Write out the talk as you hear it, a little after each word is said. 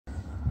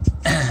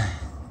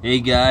Hey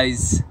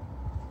guys,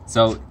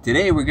 so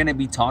today we're going to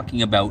be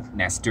talking about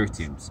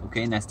nasturtiums.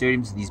 Okay,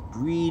 nasturtiums are these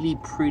really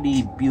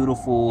pretty,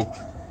 beautiful,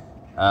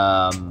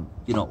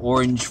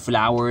 orange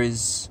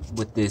flowers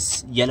with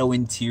this yellow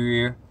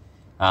interior.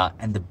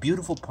 And the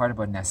beautiful part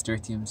about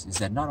nasturtiums is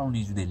that not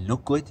only do they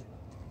look good,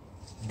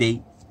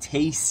 they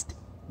taste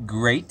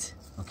great.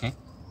 Okay,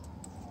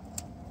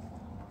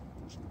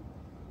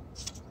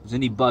 if there's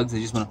any bugs, I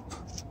just want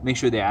to make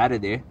sure they're out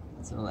of there.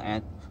 That's a little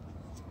ant.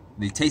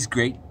 They taste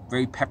great,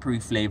 very peppery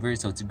flavor,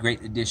 so it's a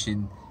great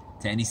addition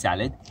to any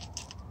salad.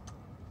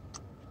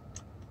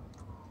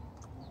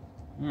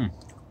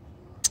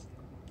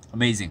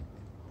 Amazing.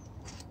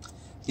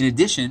 In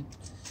addition,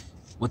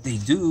 what they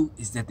do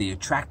is that they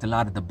attract a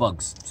lot of the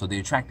bugs. So they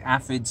attract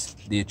aphids,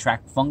 they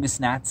attract fungus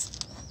gnats,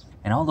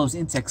 and all those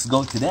insects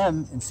go to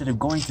them instead of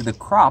going to the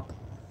crop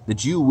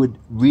that you would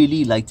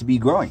really like to be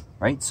growing,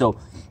 right? So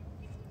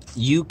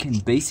you can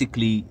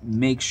basically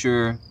make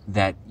sure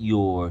that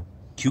your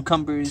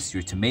cucumbers,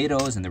 your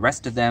tomatoes, and the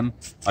rest of them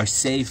are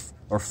safe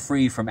or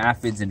free from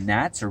aphids and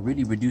gnats, or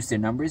really reduce their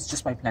numbers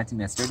just by planting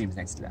nasturtiums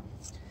next to them.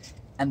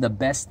 And the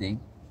best thing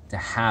to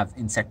have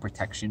insect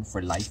protection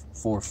for life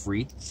for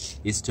free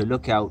is to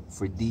look out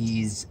for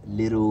these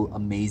little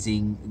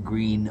amazing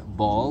green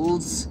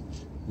balls.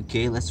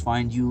 Okay, let's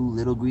find you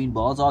little green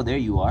balls. Oh, there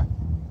you are.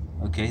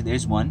 Okay,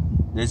 there's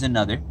one, there's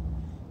another.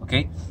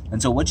 Okay,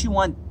 and so what you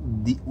want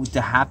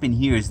to happen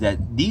here is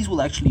that these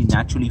will actually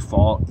naturally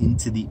fall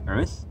into the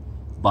earth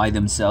by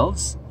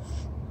themselves.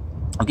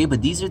 Okay,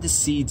 but these are the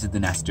seeds of the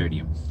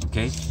nasturtium.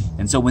 Okay,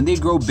 and so when they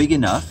grow big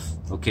enough,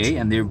 okay,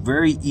 and they're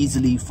very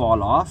easily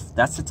fall off,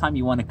 that's the time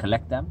you want to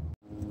collect them.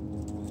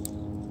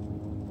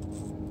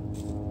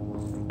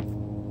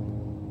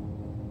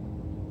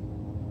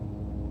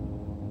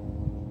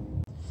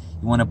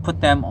 You want to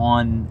put them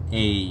on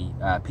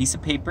a piece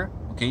of paper.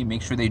 Okay,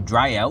 make sure they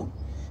dry out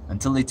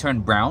until they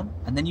turn brown,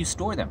 and then you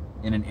store them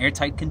in an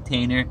airtight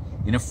container,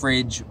 in a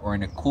fridge, or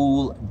in a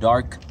cool,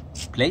 dark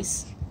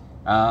place.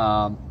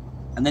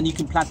 And then you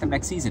can plant them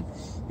next season.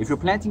 If you're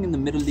planting in the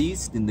Middle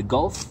East, in the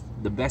Gulf,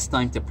 the best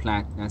time to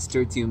plant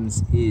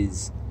nasturtiums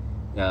is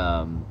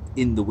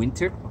in the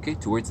winter, okay,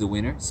 towards the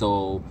winter.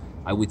 So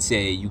I would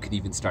say you could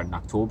even start in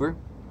October.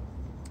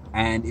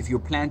 And if you're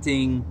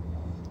planting,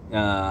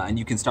 and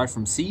you can start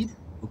from seed,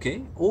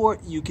 okay, or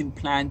you can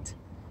plant,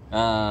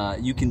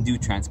 you can do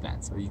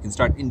transplants, or you can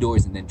start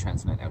indoors and then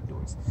transplant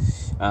outdoors.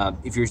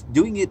 If you're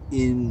doing it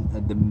in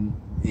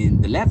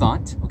the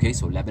Levant, okay,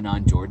 so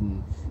Lebanon,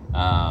 Jordan,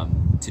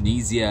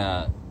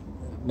 Tunisia,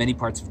 many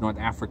parts of North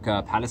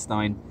Africa,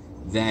 Palestine,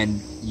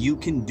 then you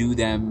can do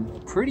them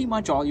pretty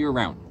much all year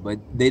round, but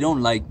they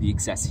don't like the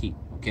excess heat,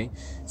 okay?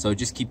 So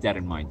just keep that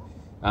in mind.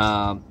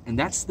 And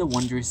that's the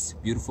wondrous,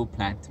 beautiful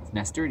plant of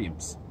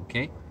nasturtiums,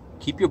 okay?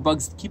 Keep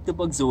the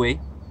bugs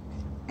away,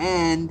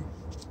 and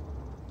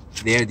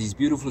there are these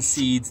beautiful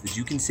seeds that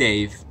you can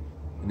save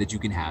and that you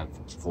can have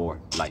for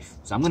life.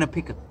 So I'm gonna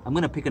pick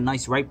a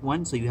nice ripe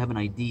one so you have an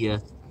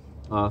idea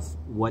of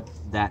what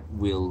that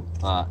will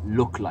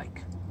look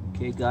like.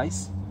 Okay,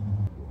 guys.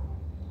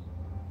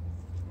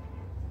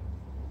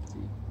 See.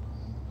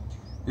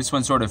 This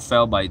one sort of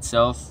fell by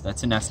itself.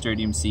 That's a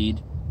nasturtium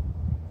seed.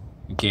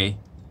 Okay,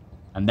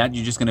 and that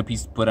you're just gonna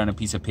put on a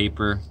piece of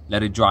paper,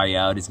 let it dry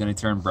out. It's gonna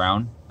turn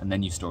brown, and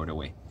then you store it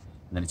away,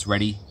 and then it's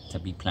ready to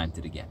be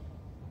planted again.